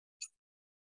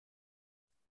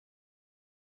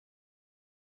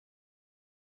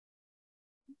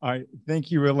I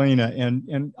thank you, Elena.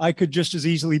 And I could just as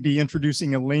easily be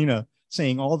introducing Elena,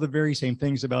 saying all the very same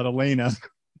things about Elena.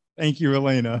 Thank you,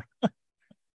 Elena.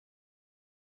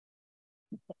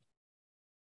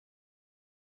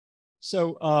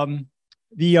 So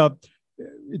we're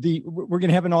going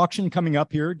to have an auction coming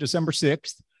up here, December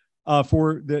 6th.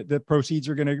 For the proceeds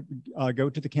are going to go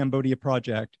to the Cambodia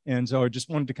project. And so I just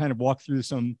wanted to kind of walk through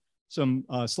some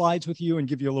slides with you and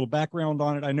give you a little background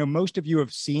on it. I know most of you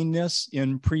have seen this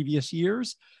in previous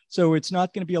years, so it's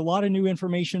not going to be a lot of new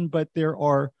information, but there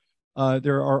are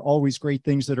always great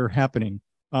things that are happening.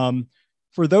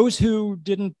 For those who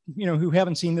didn't, who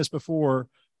haven't seen this before,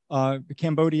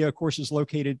 Cambodia, of course, is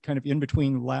located kind of in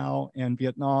between Laos and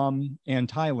Vietnam and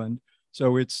Thailand.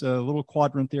 So it's a little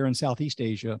quadrant there in Southeast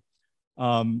Asia.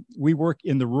 We work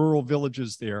in the rural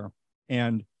villages there,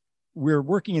 and we're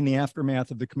working in the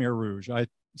aftermath of the Khmer Rouge. I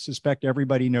suspect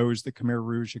everybody knows the Khmer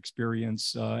Rouge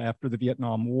experience after the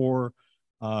Vietnam War,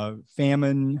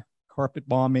 famine, carpet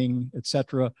bombing,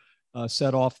 etc.,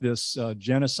 set off this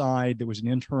genocide. There was an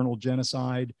internal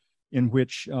genocide in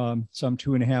which some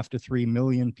 2.5 to 3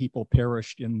 million people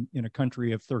perished in a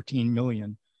country of 13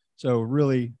 million. So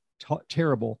really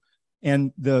terrible.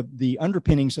 And the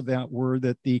underpinnings of that were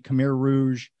that the Khmer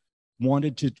Rouge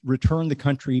wanted to return the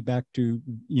country back to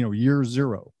year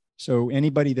zero. So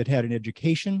anybody that had an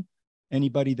education,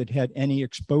 anybody that had any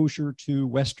exposure to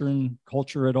Western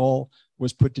culture at all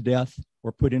was put to death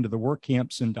or put into the work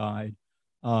camps and died.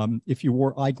 If you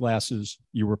wore eyeglasses,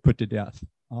 you were put to death.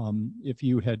 If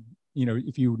you had,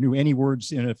 if you knew any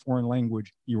words in a foreign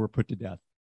language, you were put to death.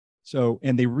 So,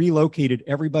 and they relocated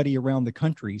everybody around the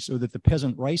country so that the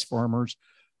peasant rice farmers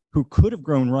who could have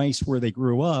grown rice where they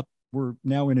grew up were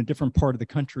now in a different part of the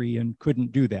country and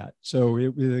couldn't do that. So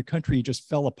the country just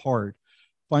fell apart.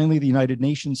 Finally, the United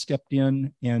Nations stepped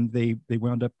in and they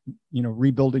wound up,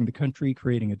 rebuilding the country,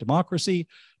 creating a democracy.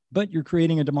 But you're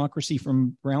creating a democracy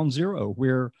from ground zero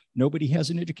where nobody has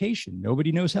an education,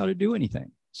 nobody knows how to do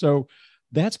anything. So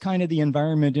that's kind of the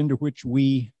environment into which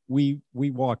we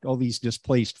walked, all these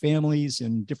displaced families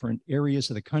in different areas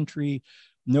of the country,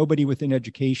 nobody with an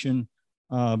education.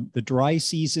 The dry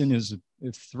season is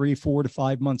 3, 4 to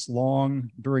 5 months long.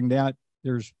 During that,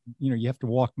 there's, you have to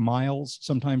walk miles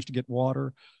sometimes to get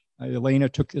water. Elena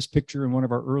took this picture in one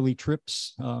of our early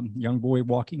trips, young boy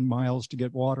walking miles to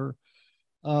get water.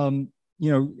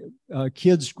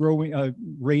 Kids growing,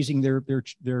 raising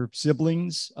their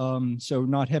siblings, so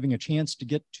not having a chance to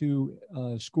get to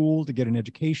school, to get an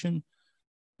education,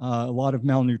 a lot of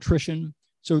malnutrition.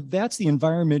 So that's the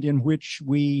environment in which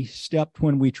we stepped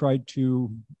when we tried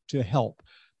to help.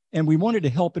 And we wanted to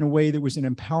help in a way that was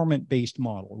an empowerment-based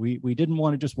model. We didn't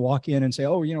want to just walk in and say,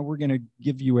 oh, we're going to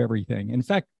give you everything. In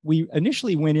fact, we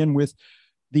initially went in with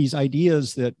these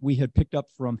ideas that we had picked up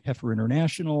from Heifer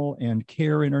International and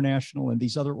CARE International and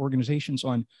these other organizations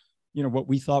on, what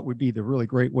we thought would be the really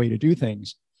great way to do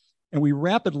things. And we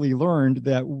rapidly learned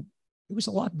that it was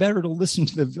a lot better to listen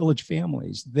to the village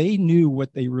families. They knew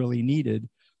what they really needed.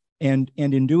 And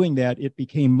in doing that, it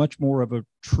became much more of a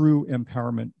true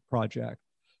empowerment project.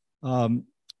 So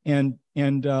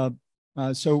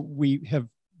we have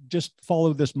just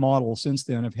followed this model since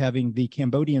then of having the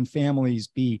Cambodian families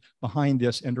be behind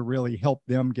this and to really help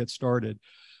them get started.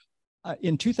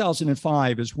 In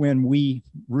 2005 is when we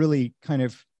really kind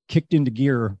of kicked into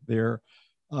gear there.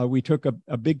 We took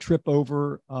a big trip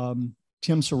over.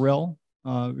 Tim Sorrell,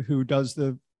 who does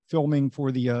the filming for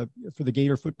the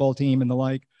Gator football team and the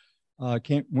like,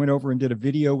 went over and did a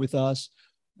video with us.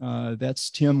 That's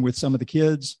Tim with some of the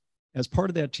kids. As part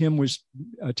of that, Tim was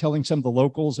telling some of the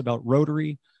locals about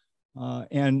Rotary,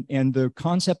 and the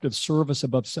concept of service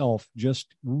above self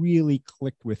just really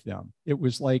clicked with them. It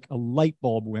was like a light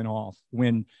bulb went off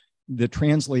when the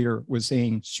translator was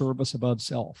saying service above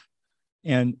self.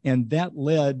 And that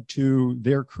led to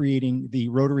their creating the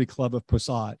Rotary Club of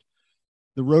Posat.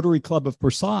 The Rotary Club of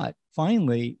Posat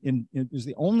finally, it was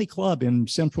the only club in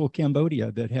central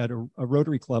Cambodia that had a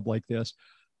Rotary Club like this.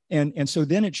 And so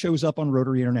then it shows up on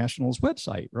Rotary International's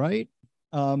website, right?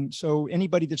 So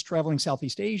anybody that's traveling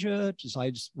Southeast Asia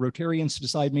Rotarians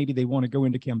decide maybe they want to go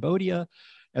into Cambodia.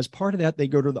 As part of that, they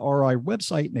go to the RI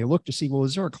website and they look to see, well,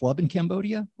 is there a club in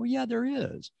Cambodia? Well, yeah, there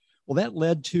is. Well, that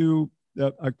led to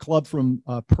a club from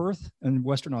Perth in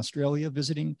Western Australia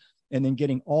visiting, and then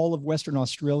getting all of Western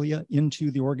Australia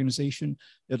into the organization.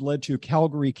 It led to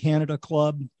Calgary, Canada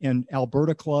Club and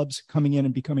Alberta clubs coming in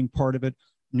and becoming part of it.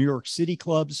 New York City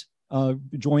clubs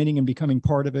joining and becoming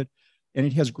part of it. And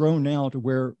it has grown now to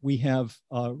where we have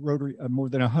more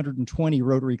than 120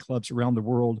 Rotary clubs around the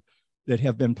world that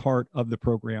have been part of the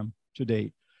program to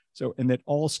date. So, and that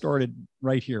all started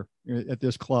right here at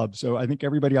this club. So I think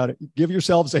everybody ought to give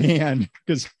yourselves a hand,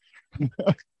 because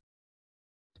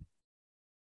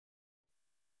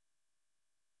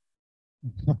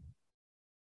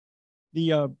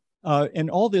the and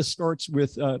all this starts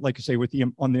with, like I say, with the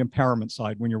on the empowerment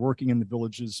side. When you're working in the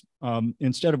villages,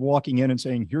 instead of walking in and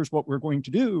saying, "Here's what we're going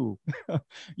to do,"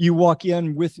 you walk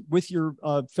in with your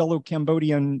fellow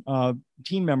Cambodian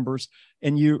team members,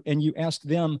 and you ask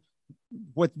them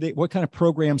what kind of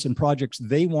programs and projects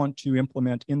they want to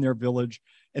implement in their village.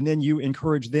 And then you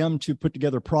encourage them to put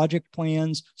together project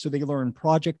plans, so they learn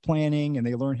project planning and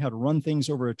they learn how to run things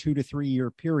over a 2 to 3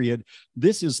 year period.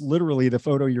 This is literally, the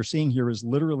photo you're seeing here is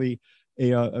literally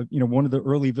one of the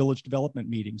early village development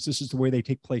meetings. This is the way they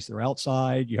take place. They're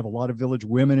outside. You have a lot of village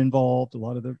women involved, a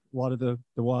lot of the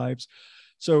wives.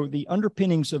 So the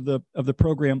underpinnings of the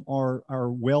program are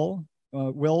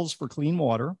wells for clean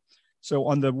water. So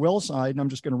on the well side, and I'm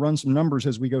just going to run some numbers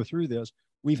as we go through this,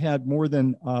 we've had more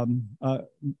than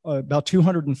about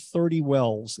 230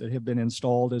 wells that have been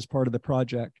installed as part of the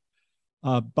project.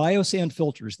 Biosand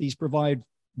filters, these provide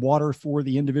water for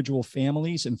the individual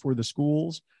families and for the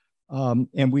schools.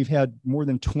 And we've had more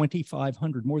than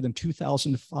 2,500, more than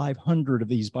 2,500 of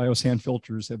these biosand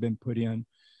filters have been put in.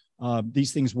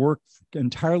 These things work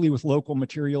entirely with local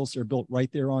materials. They're built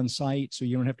right there on site, so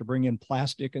you don't have to bring in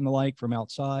plastic and the like from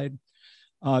outside.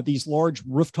 These large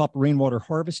rooftop rainwater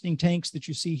harvesting tanks that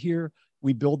you see here,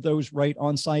 we build those right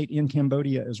on site in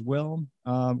Cambodia as well.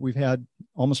 We've had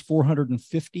almost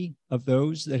 450 of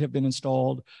those that have been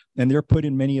installed, and they're put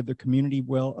in many of the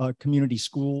community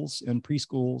schools and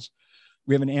preschools.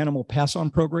 We have an animal pass-on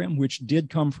program, which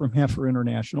did come from Heifer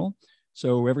International.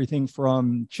 So everything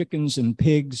from chickens and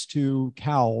pigs to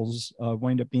cows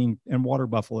wind up being, and water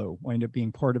buffalo wind up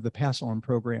being part of the pass-on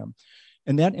program.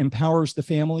 And that empowers the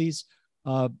families.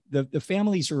 The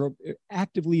families are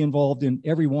actively involved in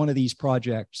every one of these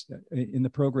projects in the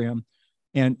program,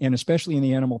 and especially in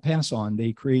the animal pass-on.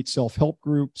 They create self-help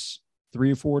groups,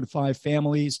 3 or 4 to 5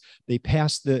 families. They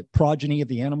pass the progeny of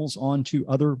the animals on to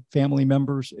other family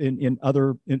members in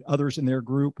others in their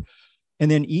group. And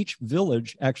then each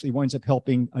village actually winds up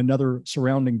helping another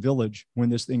surrounding village when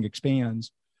this thing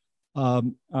expands.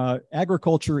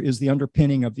 Agriculture is the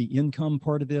underpinning of the income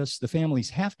part of this. The families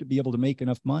have to be able to make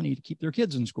enough money to keep their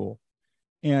kids in school.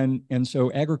 And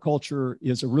so agriculture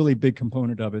is a really big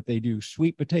component of it. They do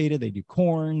sweet potato, they do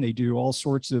corn, they do all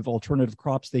sorts of alternative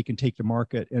crops they can take to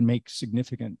market and make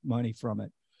significant money from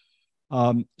it.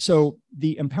 So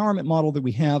the empowerment model that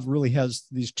we have really has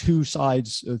these 2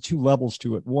 sides, 2 levels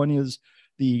to it. One is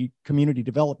the community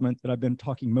development that I've been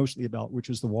talking mostly about, which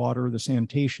is the water, the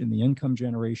sanitation, the income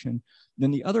generation.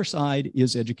 Then the other side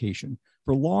is education.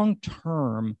 For long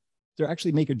term, to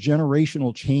actually make a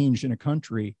generational change in a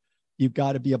country, you've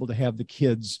got to be able to have the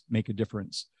kids make a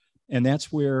difference. And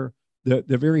that's where the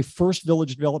very first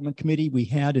village development committee we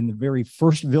had in the very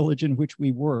first village in which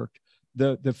we worked,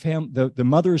 the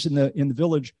mothers in the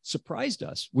village surprised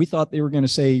us. We thought they were going to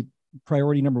say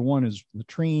priority number 1 is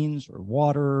latrines or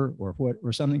water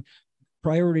or something.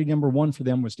 Priority number 1 for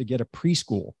them was to get a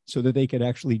preschool so that they could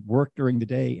actually work during the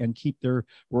day and keep their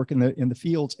work in the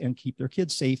fields and keep their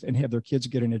kids safe and have their kids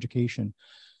get an education.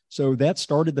 So that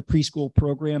started the preschool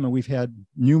program, and we've had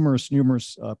numerous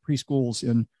preschools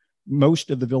in most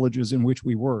of the villages in which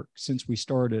we work since we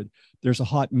started. There's a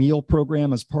hot meal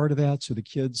program as part of that. So the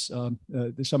kids,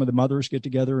 some of the mothers get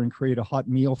together and create a hot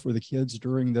meal for the kids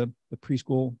during the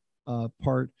preschool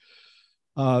part.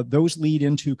 Those lead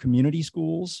into community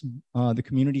schools. The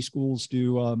community schools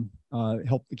do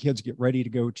help the kids get ready to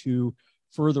go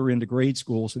further into grade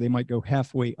school. So they might go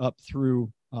halfway up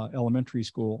through elementary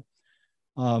school.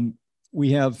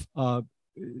 We have,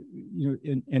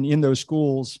 in those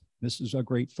schools, this is a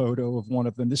great photo of one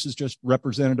of them. This is just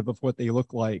representative of what they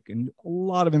look like, and a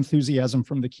lot of enthusiasm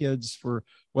from the kids for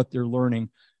what they're learning.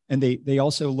 And they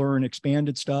also learn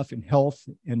expanded stuff in health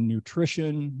and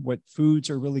nutrition, what foods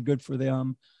are really good for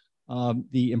them,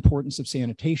 the importance of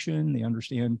sanitation. They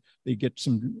understand, they get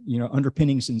some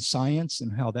underpinnings in science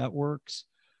and how that works.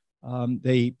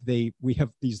 We have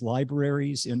these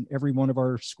libraries in every one of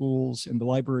our schools, and the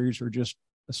libraries are just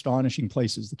astonishing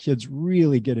places. The kids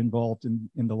really get involved in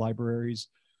the libraries.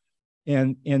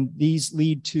 And these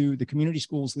lead to, the community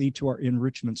schools lead to our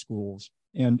enrichment schools.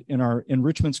 And in our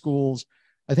enrichment schools,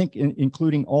 I think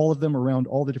including all of them around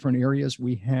all the different areas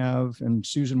we have, and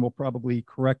Susan will probably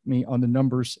correct me on the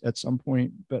numbers at some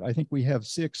point, but I think we have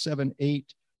 6, 7,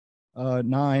 8,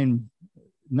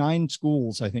 9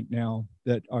 schools, I think now,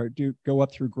 that go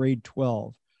up through grade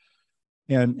 12.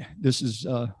 And this is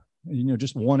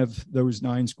just one of those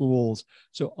 9 schools.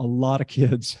 So a lot of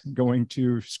kids going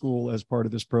to school as part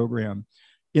of this program.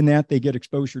 In that, they get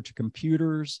exposure to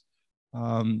computers.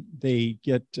 They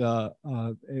get,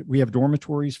 we have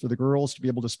dormitories for the girls to be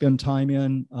able to spend time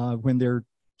in when they're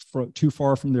too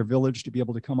far from their village to be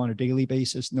able to come on a daily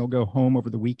basis, and they'll go home over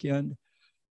the weekend.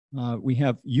 We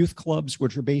have youth clubs,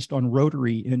 which are based on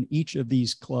Rotary in each of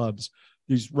these clubs.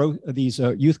 These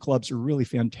youth clubs are really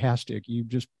fantastic. You've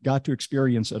just got to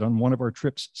experience it on one of our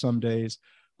trips some days.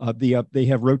 They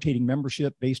have rotating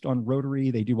membership based on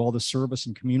Rotary. They do all the service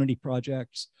and community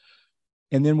projects.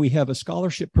 And then we have a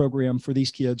scholarship program for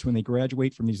these kids. When they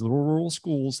graduate from these rural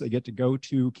schools, they get to go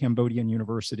to Cambodian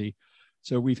University.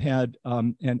 So we've had,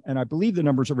 and I believe the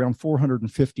number's around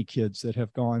 450 kids that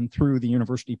have gone through the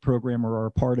university program or are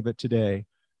a part of it today,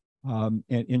 and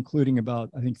including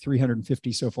about, I think,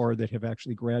 350 so far that have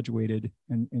actually graduated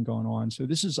and gone on. So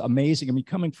this is amazing. I mean,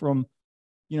 coming from,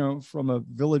 from a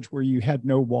village where you had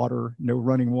no water, no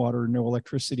running water, no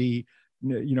electricity,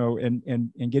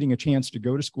 and getting a chance to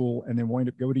go to school and then wanting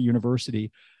to go to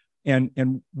university.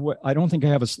 And what, I don't think I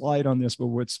have a slide on this, but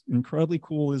what's incredibly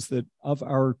cool is that of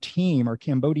our team, our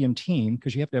Cambodian team,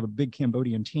 because you have to have a big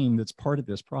Cambodian team that's part of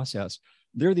this process,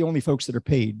 they're the only folks that are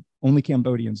paid, only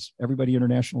Cambodians. Everybody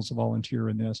international is a volunteer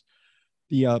in this.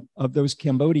 Of those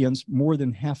Cambodians, more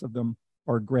than half of them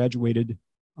are graduated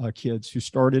kids who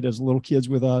started as little kids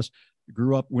with us,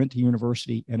 grew up, went to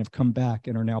university, and have come back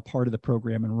and are now part of the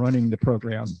program and running the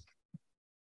program.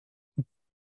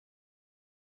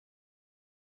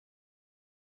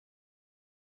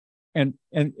 And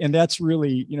that's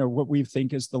really, what we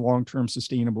think is the long-term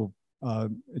sustainable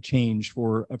change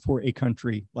for a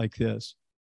country like this.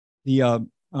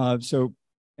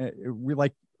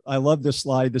 I love this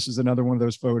slide. This is another one of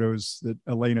those photos that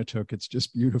Elena took. It's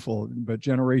just beautiful. But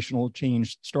generational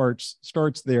change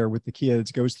starts there with the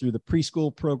kids, goes through the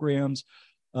preschool programs,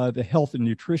 the health and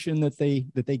nutrition that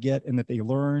they get and that they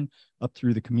learn, up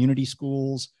through the community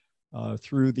schools,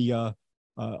 through the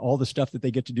all the stuff that they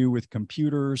get to do with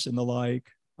computers and the like,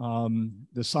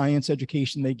 the science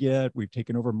education they get. We've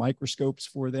taken over microscopes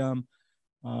for them.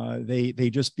 They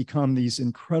just become these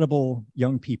incredible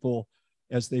young people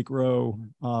as they grow.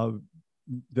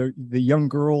 The young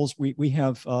girls, we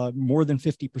have more than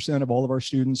 50% of all of our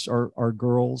students are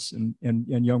girls and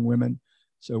young women.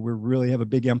 So we really have a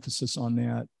big emphasis on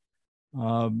that.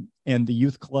 And the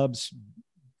youth clubs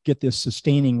get this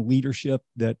sustaining leadership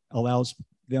that allows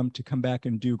them to come back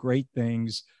and do great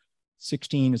things.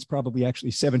 16 is probably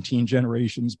actually 17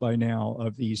 generations by now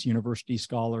of these university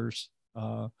scholars.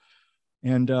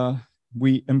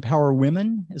 We empower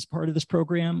women as part of this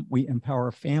program. We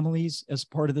empower families as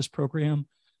part of this program,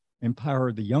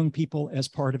 empower the young people as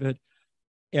part of it.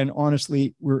 And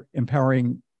honestly, we're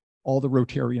empowering all the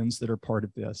Rotarians that are part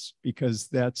of this, because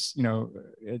that's,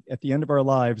 at the end of our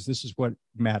lives, this is what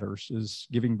matters, is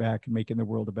giving back and making the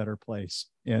world a better place.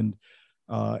 And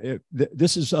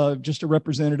this is just a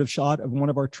representative shot of one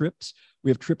of our trips.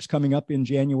 We have trips coming up in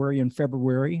January and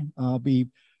February.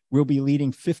 We'll be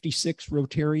leading 56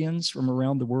 Rotarians from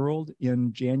around the world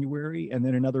in January, and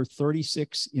then another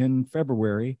 36 in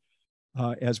February,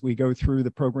 as we go through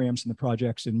the programs and the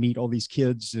projects and meet all these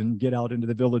kids and get out into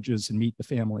the villages and meet the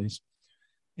families.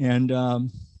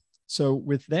 And so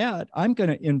with that, I'm going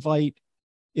to invite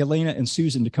Elena and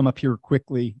Susan to come up here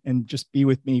quickly and just be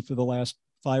with me for the last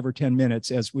 5 or 10 minutes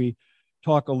as we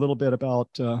talk a little bit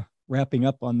about wrapping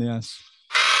up on this.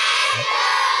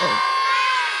 Oh.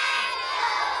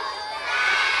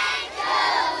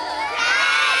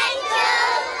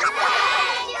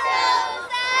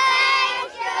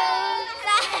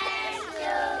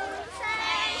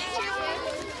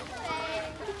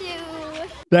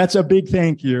 That's a big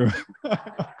thank you.